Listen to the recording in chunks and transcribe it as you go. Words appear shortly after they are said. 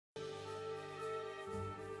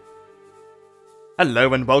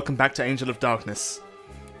Hello and welcome back to Angel of Darkness.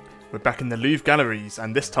 We're back in the Louvre Galleries,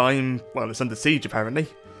 and this time, well, it's under siege apparently.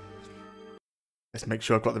 Let's make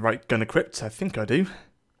sure I've got the right gun equipped. I think I do.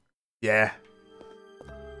 Yeah.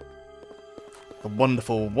 The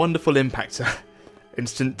wonderful, wonderful impactor.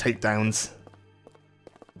 Instant takedowns.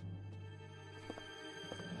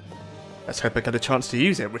 Let's hope I get a chance to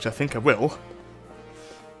use it, which I think I will.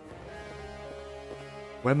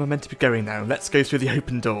 Where am I meant to be going now? Let's go through the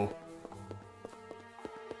open door.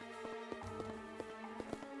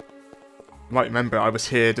 You might remember I was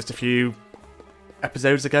here just a few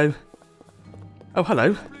episodes ago. Oh,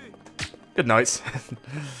 hello. Good night.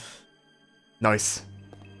 Nice.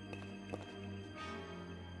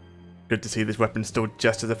 Good to see this weapon still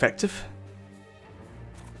just as effective.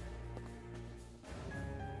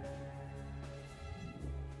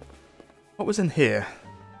 What was in here?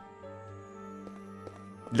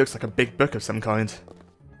 It looks like a big book of some kind.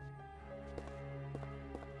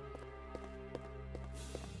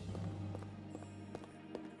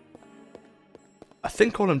 I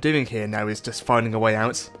think all I'm doing here now is just finding a way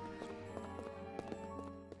out.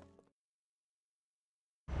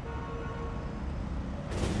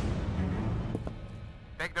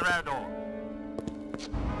 Take the rear door.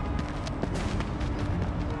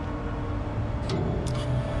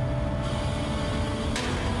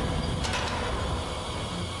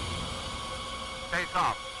 Stay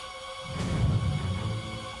soft.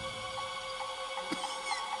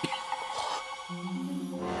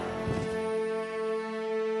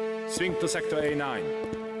 Swing to sector A9.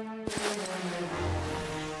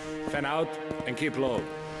 Fan out and keep low.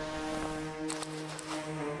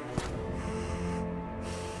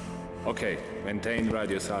 Okay, maintain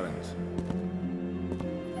radio silence.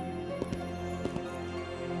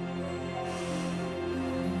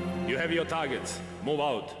 You have your targets. Move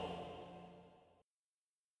out.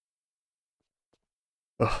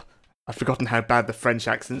 Ugh, I've forgotten how bad the French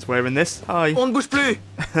accents were in this. Hi. On bouge plus.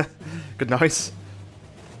 Good night.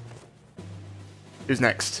 Who's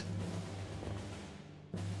next?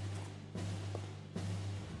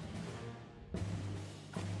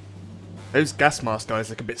 Those gas mask guys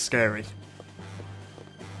look a bit scary.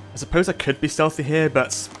 I suppose I could be stealthy here,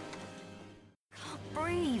 but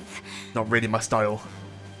Breathe. not really my style.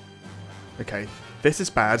 Okay, this is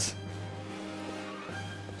bad.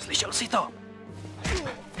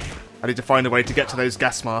 I need to find a way to get to those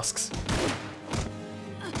gas masks.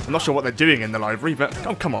 I'm not sure what they're doing in the library, but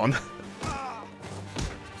oh, come on.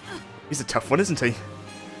 He's a tough one, isn't he?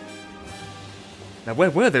 Now,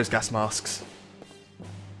 where were those gas masks?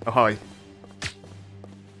 Oh, hi.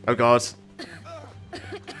 Oh, God.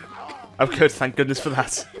 Oh, good. Thank goodness for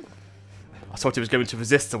that. I thought he was going to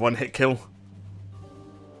resist the one-hit kill.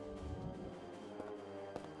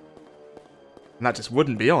 And that just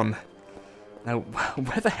wouldn't be on. Now,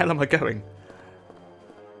 where the hell am I going?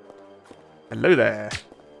 Hello there.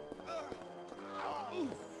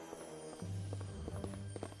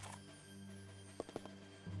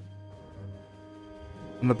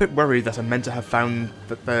 I'm a bit worried that I'm meant to have found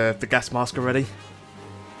the gas mask already.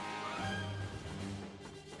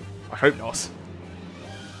 I hope not.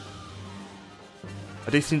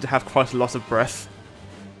 I do seem to have quite a lot of breath.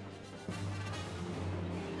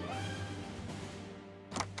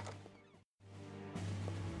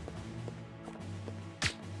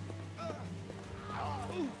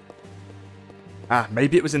 Ah,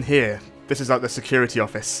 maybe it was in here. This is like the security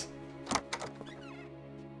office.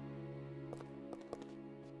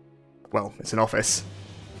 Well, it's an office.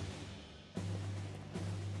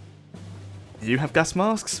 Do you have gas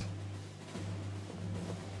masks?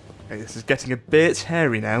 Okay, this is getting a bit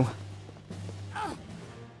hairy now.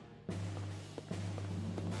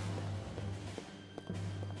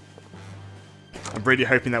 I'm really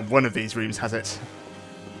hoping that one of these rooms has it.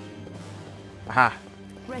 Aha.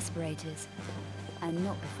 Respirators. And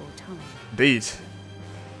not before time. Indeed.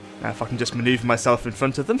 Now if I can just maneuver myself in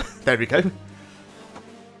front of them. There we go.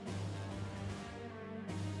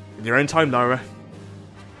 In your own time, Lara.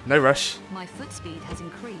 No rush. My foot speed has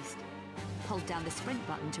increased. Hold down the sprint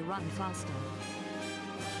button to run faster.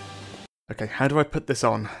 Okay, how do I put this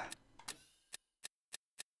on?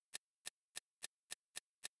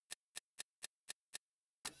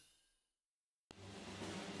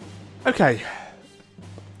 Okay.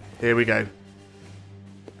 Here we go.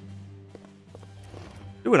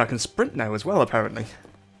 Ooh, and I can sprint now as well, apparently.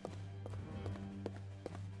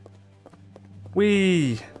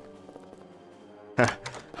 Whee!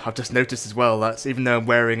 I've just noticed as well that even though I'm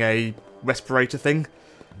wearing a respirator thing,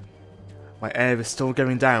 my air is still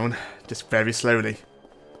going down, just very slowly.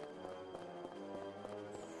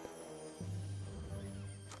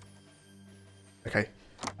 Okay,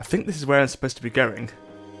 I think this is where I'm supposed to be going.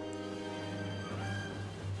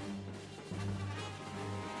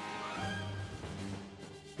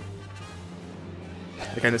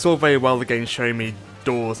 Again, it's all very well the game's showing me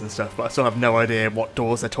doors and stuff, but I still have no idea what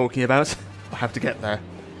doors they're talking about. I have to get there.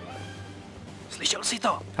 Slyšel si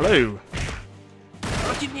to? Hello!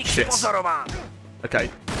 Protivník Shit. pozorován. Okay.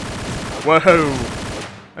 Whoa!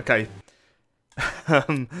 Okay. I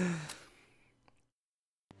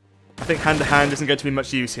think hand-to-hand isn't going to be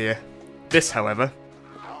much use here. This, however,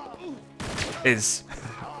 is...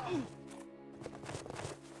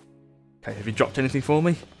 Okay, have you dropped anything for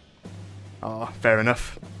me? Ah, fair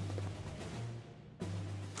enough.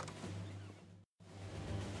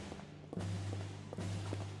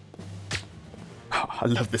 Oh, I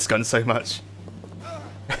love this gun so much.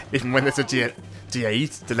 Even when there's a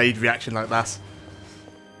delayed reaction like that.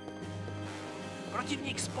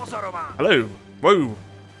 Protivník spozorován. Hello! Whoa!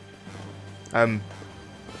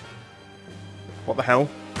 What the hell?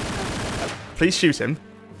 Please shoot him.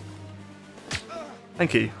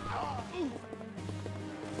 Thank you.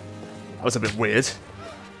 That was a bit weird.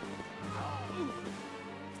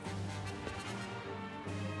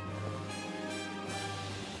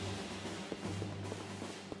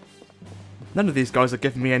 None of these guys are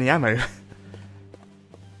giving me any ammo.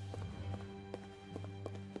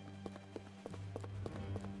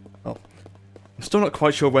 Well, I'm still not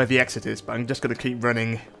quite sure where the exit is, but I'm just going to keep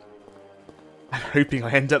running and hoping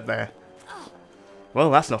I end up there.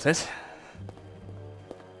 Well, that's not it.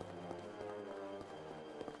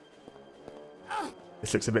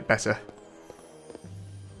 This looks a bit better.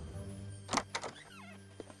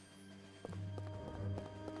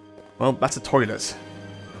 Well, that's a toilet.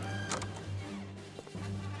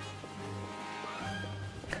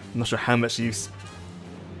 I'm not sure how much use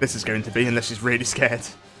this is going to be unless she's really scared.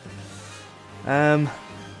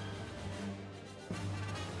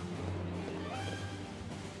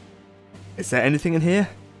 Is there anything in here?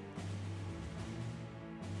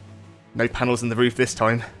 No panels in the roof this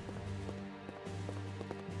time.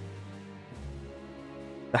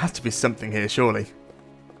 There has to be something here, surely.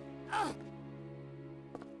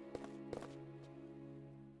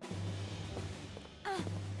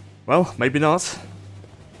 Well, maybe not.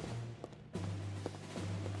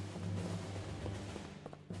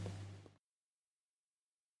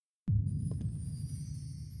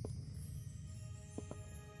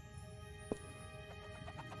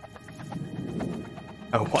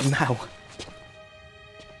 Oh, what now?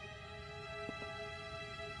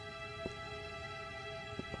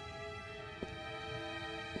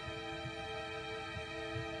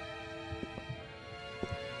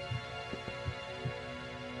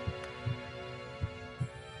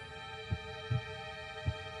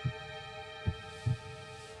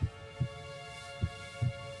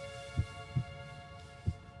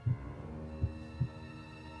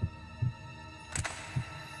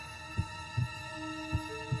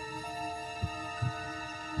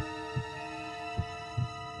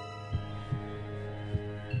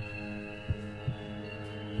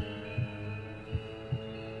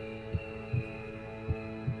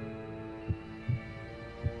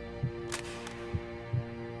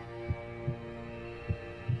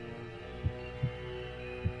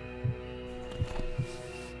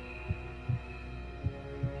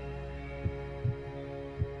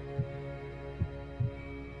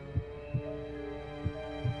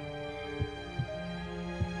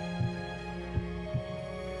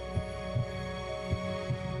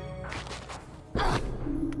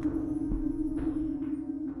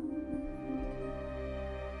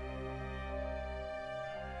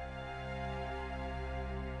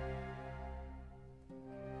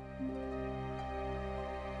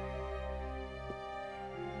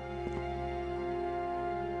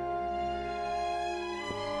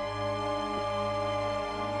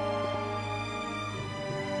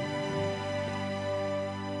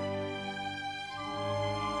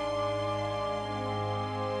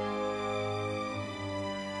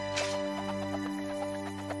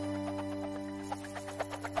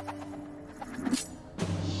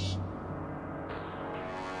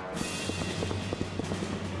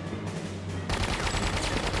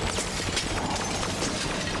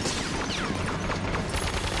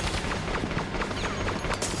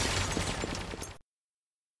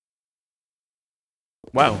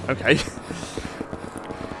 Wow, okay.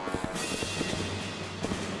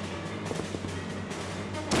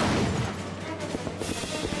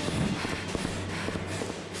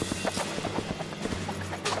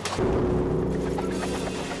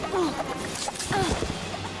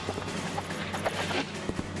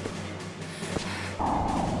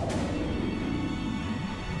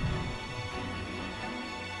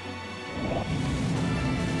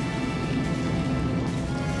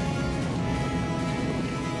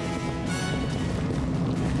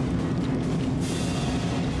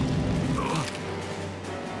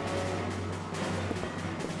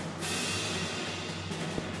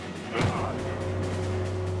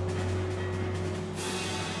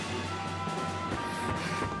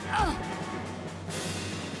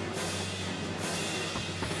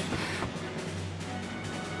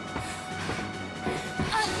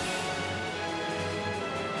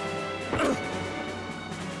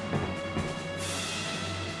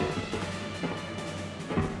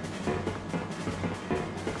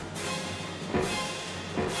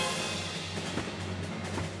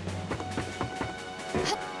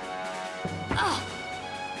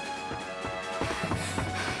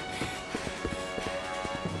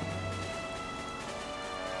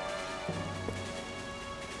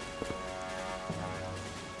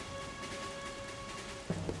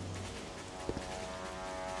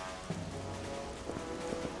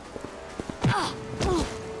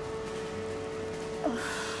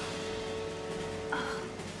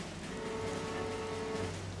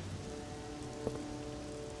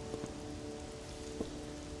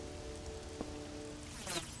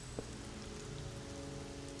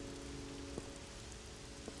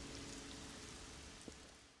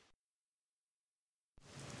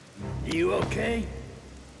 You okay?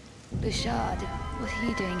 Bouchard, what are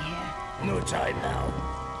you doing here? No time now.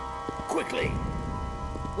 Quickly!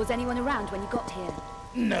 Was anyone around when you got here?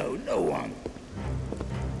 No, no one.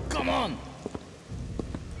 Come on!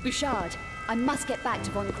 Bouchard, I must get back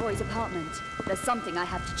to Von Croy's apartment. There's something I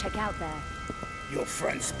have to check out there. Your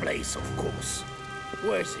friend's place, of course.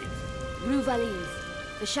 Where's it? Rue Valise,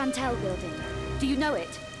 the Chantel building. Do you know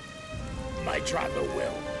it? My driver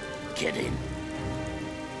will. Get in.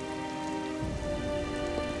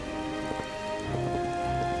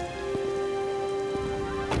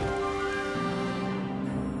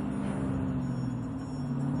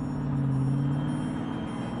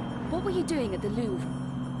 What were you doing at the Louvre?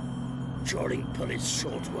 Trolling police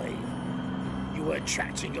shortwave. You were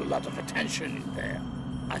attracting a lot of attention in there.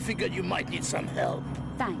 I figured you might need some help.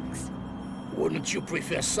 Thanks. Wouldn't you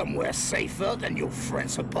prefer somewhere safer than your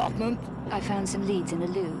friend's apartment? I found some leads in the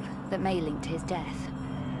Louvre that may link to his death.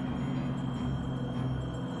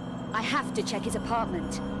 I have to check his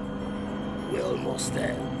apartment. We're almost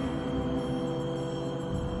there.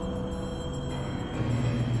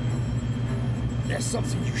 There's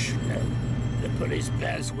something you should know. The police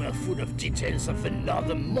bands were full of details of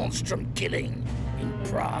another monstrum killing in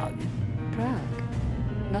Prague. Prague?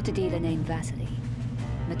 Not a dealer named Vasily.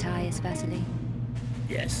 Matthias Vasily?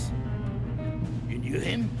 Yes. You knew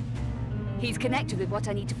him? He's connected with what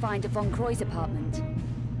I need to find at Von Croy's apartment.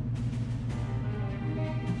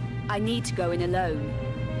 I need to go in alone.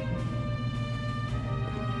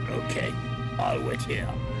 Okay, I'll wait here.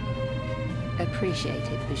 Appreciate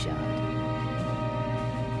it, Bouchard.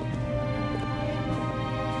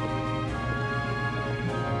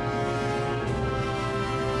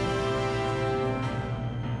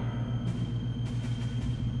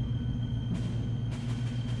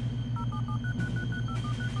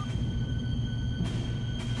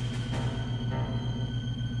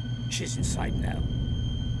 She's inside now.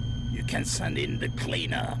 You can send in the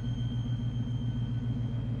cleaner.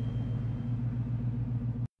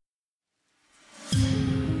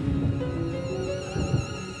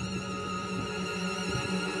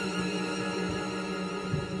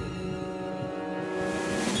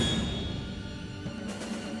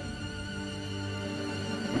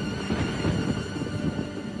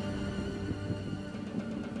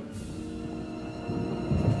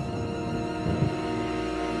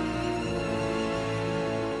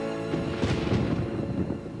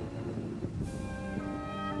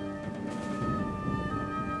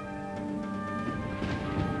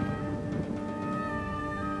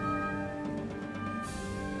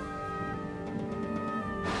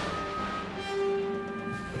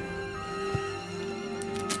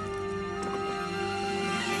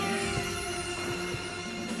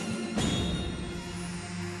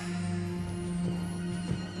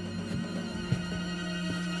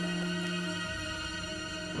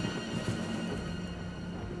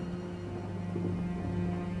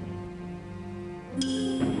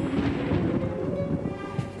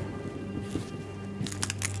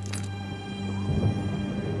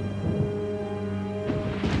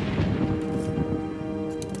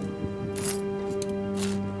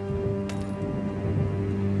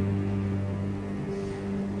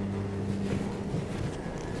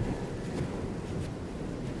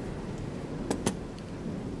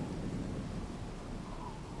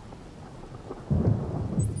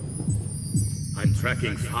 I'm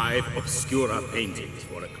tracking 5 Obscura paintings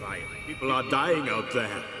for a client. People are dying out there.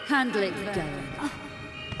 Handle it,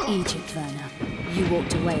 girl. Egypt, Werner. You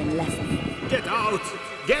walked away and left me. Get out!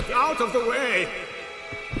 Get out of the way!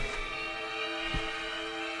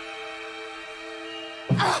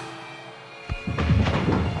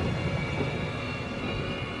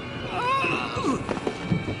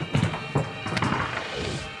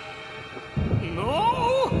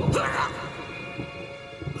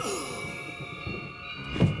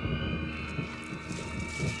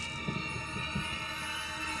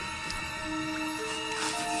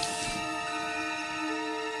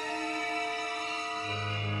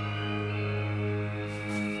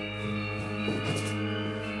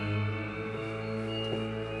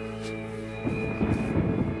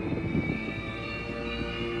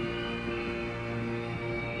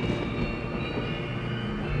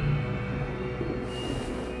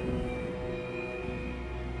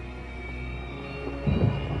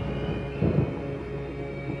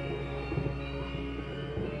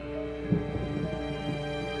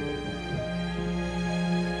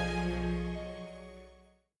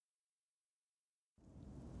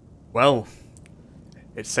 Well,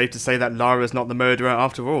 it's safe to say that Lara's not the murderer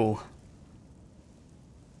after all.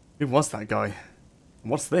 Who was that guy?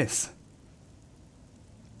 What's this?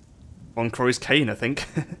 Von Croy's cane, I think.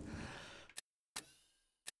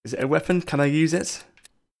 Is it a weapon? Can I use it?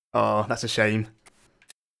 Oh, that's a shame.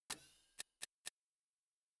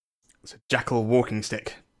 It's a jackal walking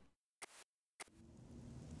stick.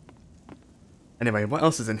 Anyway, what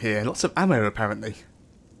else is in here? Lots of ammo, apparently.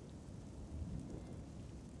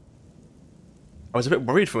 I was a bit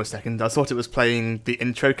worried for a second. I thought it was playing the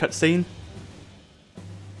intro cutscene.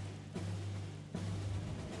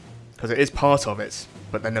 Because it is part of it,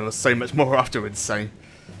 but then there was so much more afterwards, so...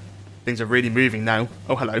 Things are really moving now.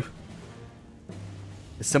 Oh, hello.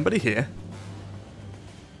 Is somebody here?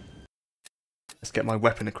 Let's get my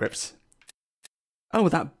weapon equipped. Oh,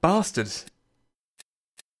 that bastard.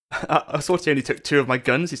 I thought he only took 2 of my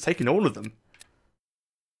guns. He's taken all of them.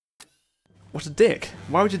 What a dick.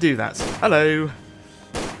 Why would you do that? Hello.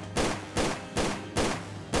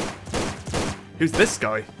 Who's this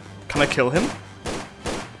guy? Can I kill him?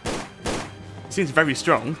 He seems very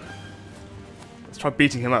strong. Let's try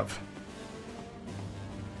beating him up.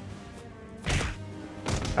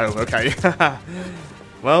 Oh, okay.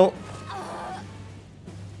 Well.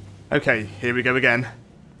 Okay, here we go again.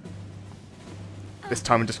 This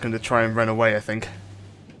time I'm just going to try and run away, I think.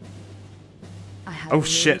 I have Oh, a really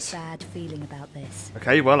shit. bad feeling about this.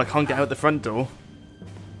 Okay, well, I can't get out the front door.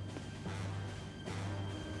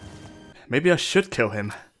 Maybe I should kill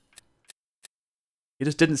him. He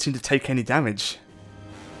just didn't seem to take any damage.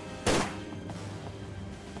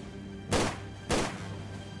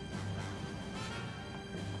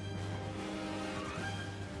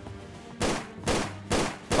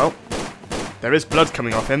 Well, there is blood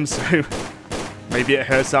coming off him, so maybe it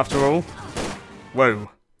hurts after all. Whoa.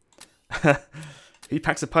 He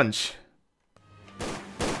packs a punch.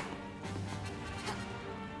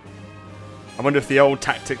 I wonder if the old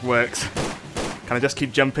tactic works. Can I just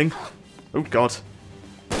keep jumping? Oh god.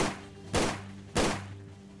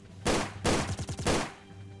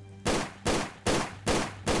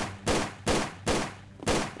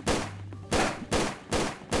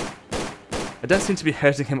 I don't seem to be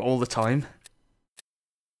hurting him all the time.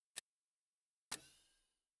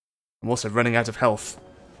 I'm also running out of health.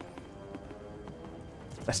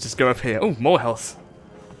 Let's just go up here. Oh, more health.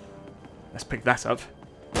 Let's pick that up.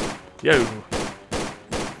 Yo.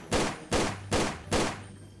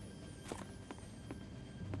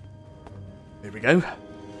 Here we go.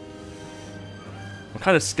 I'm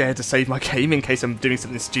kind of scared to save my game in case I'm doing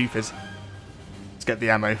something stupid. Let's get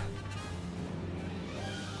the ammo.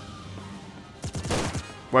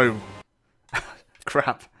 Whoa.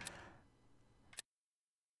 Crap.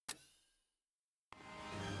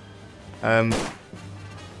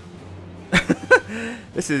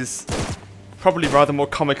 This is probably rather more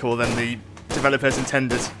comical than the developers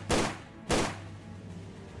intended.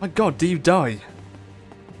 My god, do you die?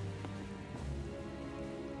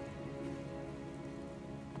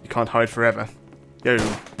 You can't hide forever. Yo.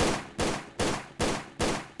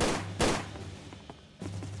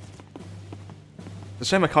 It's a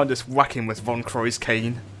shame I can't just whack him with Von Croy's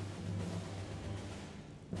cane.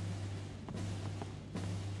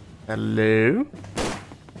 Hello?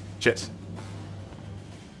 Shit.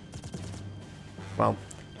 Well,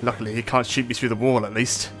 luckily he can't shoot me through the wall at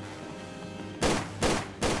least.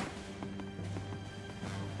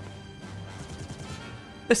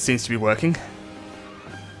 This seems to be working.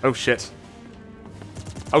 Oh shit.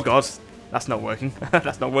 Oh god, that's not working.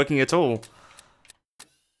 That's not working at all.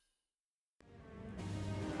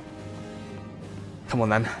 Come on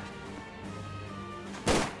then.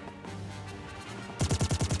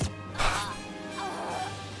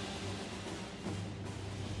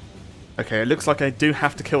 Okay, it looks like I do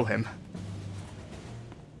have to kill him.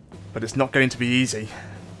 But it's not going to be easy.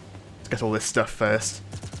 Let's get all this stuff first.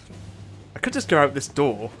 I could just go out this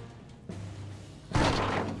door.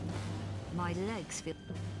 My legs feel...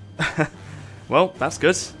 Well, that's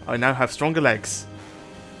good. I now have stronger legs.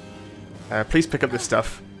 Please pick up this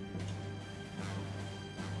stuff.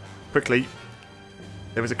 Quickly.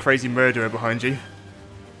 There was a crazy murderer behind you.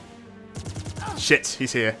 Shit,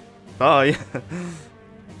 he's here. Bye.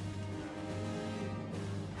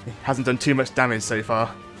 He hasn't done too much damage so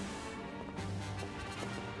far.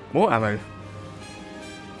 More ammo.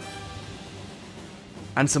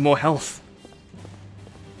 And some more health.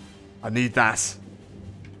 I need that.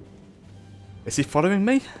 Is he following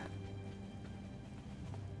me?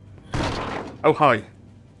 Oh, hi.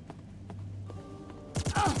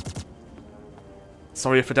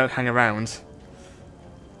 Sorry if I don't hang around.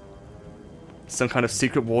 Some kind of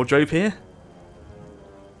secret wardrobe here?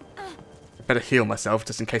 I better heal myself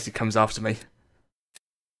just in case he comes after me.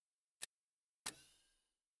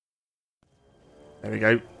 There we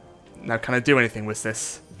go. Now can I do anything with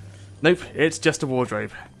this? Nope, it's just a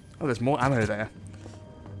wardrobe. Oh, there's more ammo there.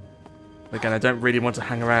 Again, I don't really want to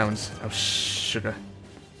hang around. Oh, sugar.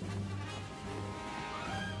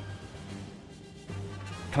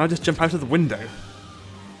 Can I just jump out of the window?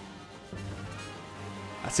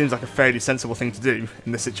 That seems like a fairly sensible thing to do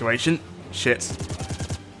in this situation. Shit.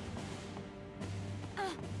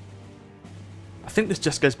 I think this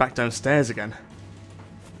just goes back downstairs again.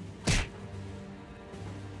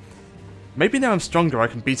 Maybe now I'm stronger I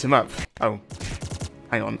can beat him up. Oh.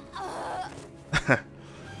 Hang on.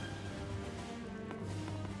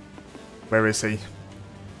 Where is he?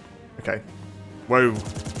 Okay. Whoa.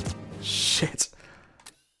 Shit.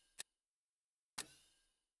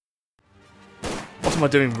 What am I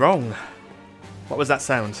doing wrong? What was that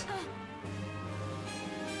sound?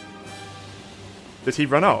 Did he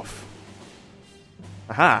run off?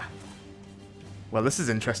 Aha. Well, this is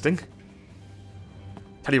interesting.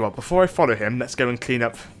 Tell you what, before I follow him, let's go and clean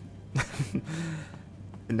up.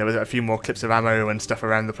 And there was a few more clips of ammo and stuff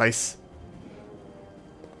around the place.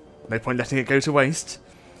 No point letting it go to waste.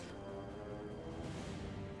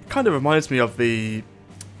 It kind of reminds me of the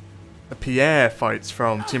Pierre fights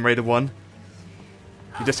from Tomb Raider 1.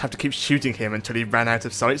 You just have to keep shooting him until he ran out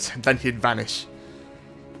of sight, and then he'd vanish.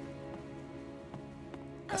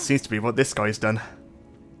 That seems to be what this guy's done.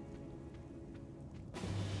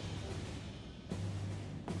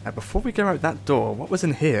 Now, before we go out that door, what was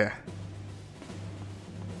in here?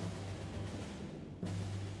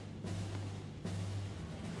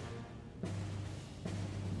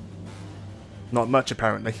 Not much,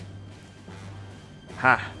 apparently.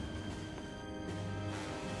 Ha!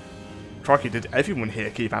 Crikey, did everyone here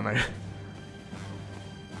keep ammo?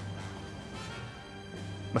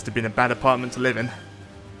 Must have been a bad apartment to live in.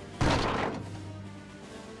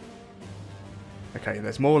 Okay,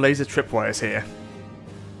 there's more laser tripwires here.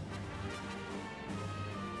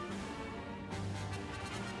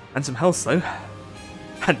 And some health, though.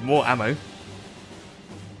 And more ammo.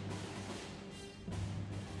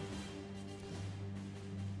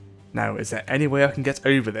 Now, is there any way I can get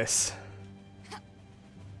over this?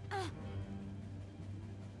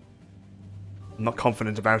 I'm not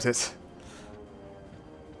confident about it.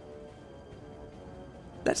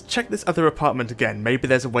 Let's check this other apartment again. Maybe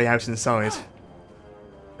there's a way out inside.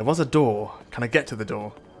 There was a door. Can I get to the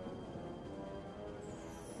door?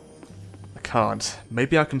 I can't.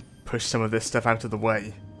 Maybe I can push some of this stuff out of the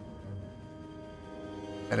way.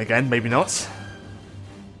 Then again, maybe not.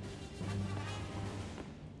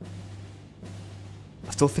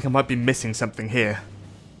 I still think I might be missing something here.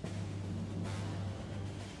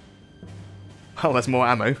 Oh, there's more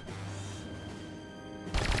ammo.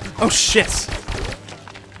 Oh, shit!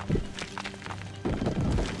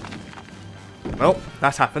 Well,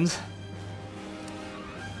 that happened.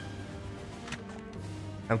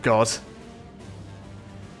 Oh, God.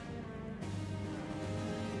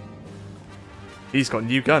 He's got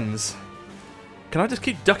new guns. Can I just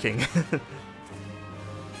keep ducking?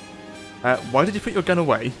 Why did you put your gun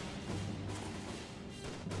away?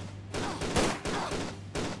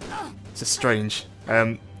 This is strange.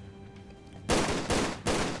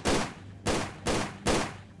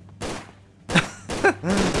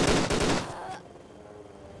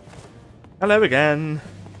 Hello again.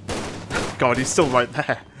 God, he's still right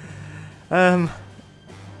there.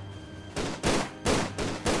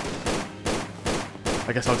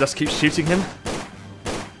 I guess I'll just keep shooting him.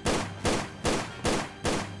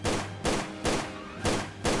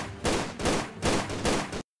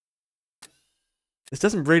 This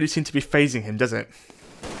doesn't really seem to be phasing him, does it?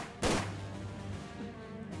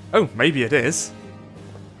 Oh, maybe it is.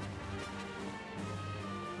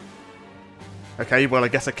 Okay, well I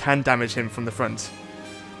guess I can damage him from the front.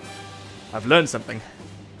 I've learned something.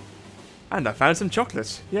 And I found some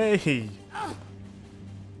chocolate. Yay! I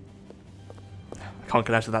can't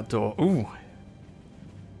get out of that door. Ooh!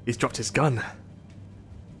 He's dropped his gun.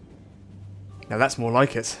 Now that's more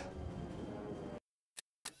like it.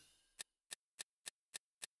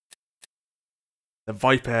 The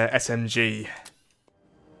Viper SMG.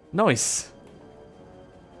 Nice.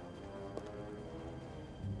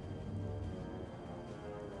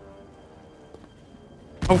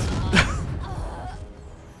 Oh.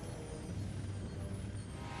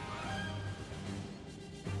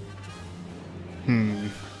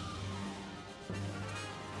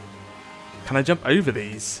 Can I jump over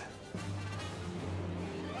these?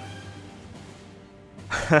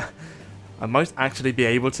 I might actually be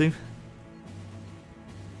able to.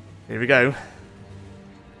 Here we go.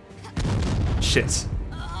 Shit.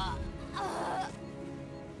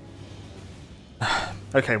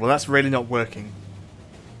 Okay, well that's really not working.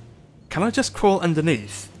 Can I just crawl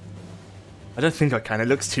underneath? I don't think I can, it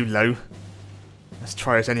looks too low. Let's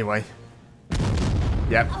try it anyway.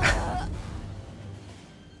 Yep.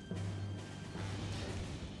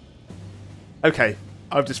 Okay,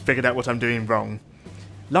 I've just figured out what I'm doing wrong.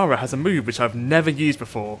 Lara has a move which I've never used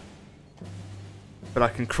before. But I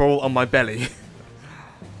can crawl on my belly.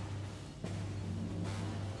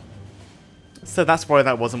 So that's why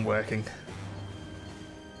that wasn't working.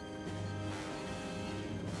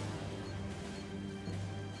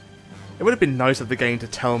 It would have been nice of the game to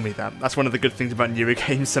tell me that. That's one of the good things about newer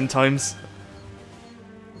games sometimes.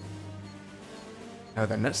 Now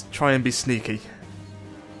then, let's try and be sneaky.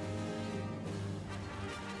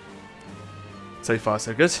 So far,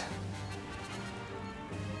 so good.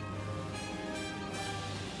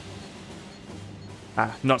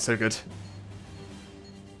 Ah, not so good.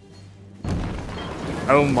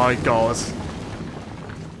 Oh my god.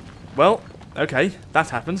 Well, okay, that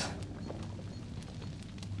happened.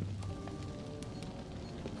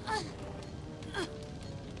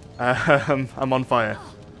 I'm on fire.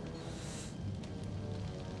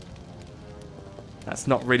 That's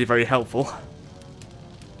not really very helpful.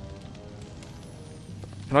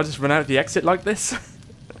 Can I just run out of the exit like this?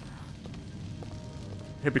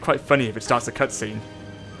 It'd be quite funny if it starts a cutscene.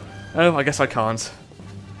 Oh, I guess I can't.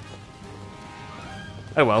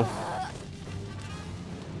 Oh well.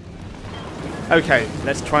 Okay,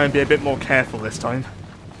 let's try and be a bit more careful this time.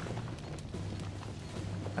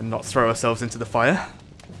 And not throw ourselves into the fire.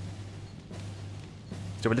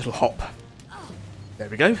 Do a little hop. There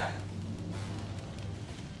we go.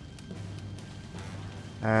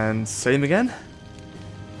 And same again.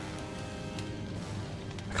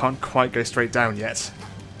 I can't quite go straight down yet.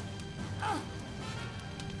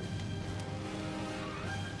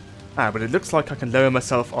 Ah, but it looks like I can lower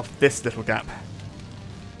myself off this little gap.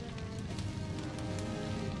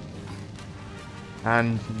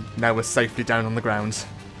 And now we're safely down on the ground.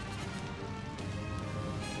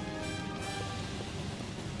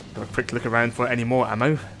 Got a quick look around for any more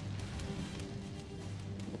ammo.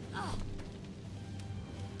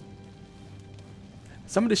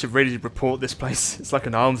 Somebody should really report this place. It's like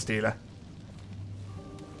an arms dealer.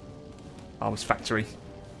 Arms factory.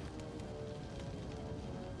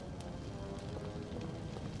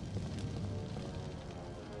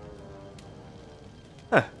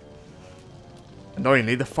 Huh.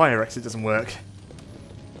 Annoyingly, the fire exit doesn't work.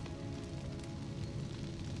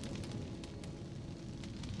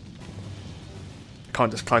 I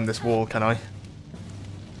can't just climb this wall, can I?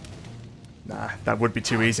 Nah, that would be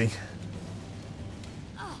too easy.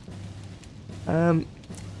 You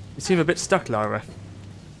seem a bit stuck, Lara.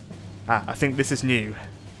 Ah, I think this is new.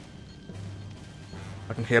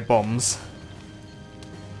 I can hear bombs.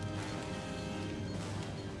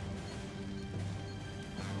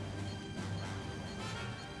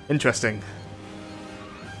 Interesting.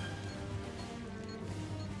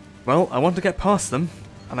 Well, I want to get past them,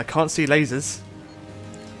 and I can't see lasers.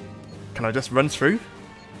 Can I just run through?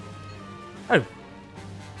 Oh.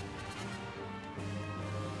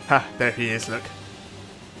 Ha, there he is, look.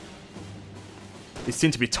 These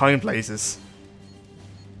seem to be timed lasers.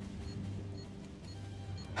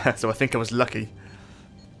 So I think I was lucky.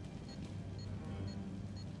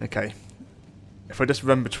 Okay. If I just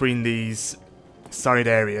run between these side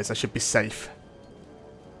areas, I should be safe.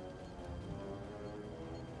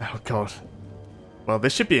 Oh god. Well,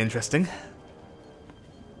 this should be interesting.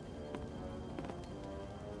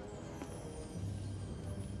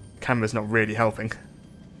 Camera's not really helping.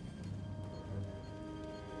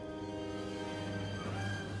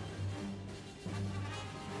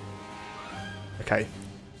 Okay,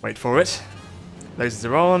 wait for it. Lasers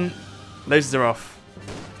are on. Lasers are off.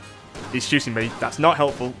 He's shooting me. That's not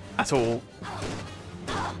helpful at all.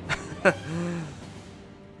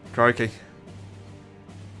 Crikey.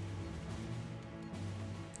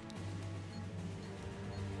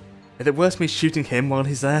 Is it worth me shooting him while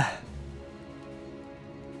he's there?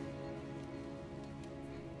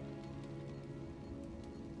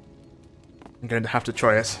 I'm going to have to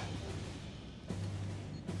try it.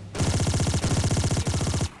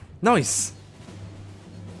 Nice!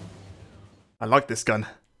 I like this gun.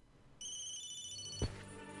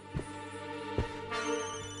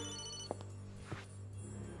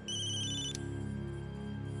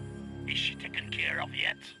 Is she taken care of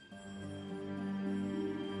yet?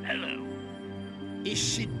 Hello. Is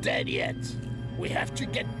she dead yet? We have to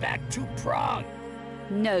get back to Prague.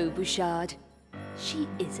 No, Bouchard. She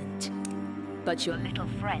isn't. But your little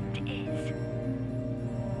friend is.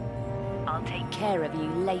 I'll take care of you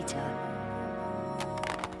later.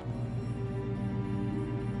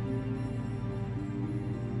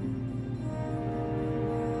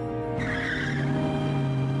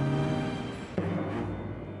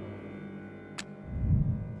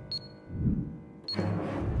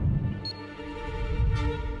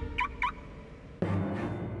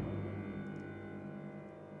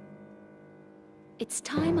 It's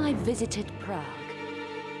time I visited Prague.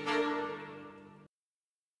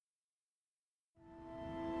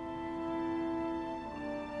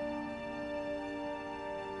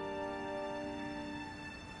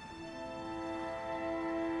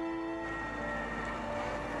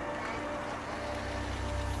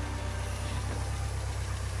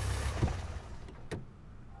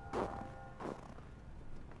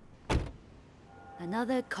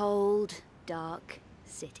 Another cold, dark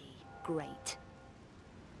city. Great.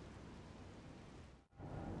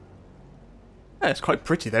 Yeah, it's quite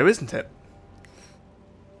pretty though, isn't it?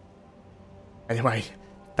 Anyway,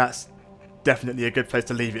 that's definitely a good place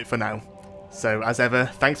to leave it for now. So as ever,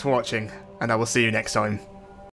 thanks for watching, and I will see you next time.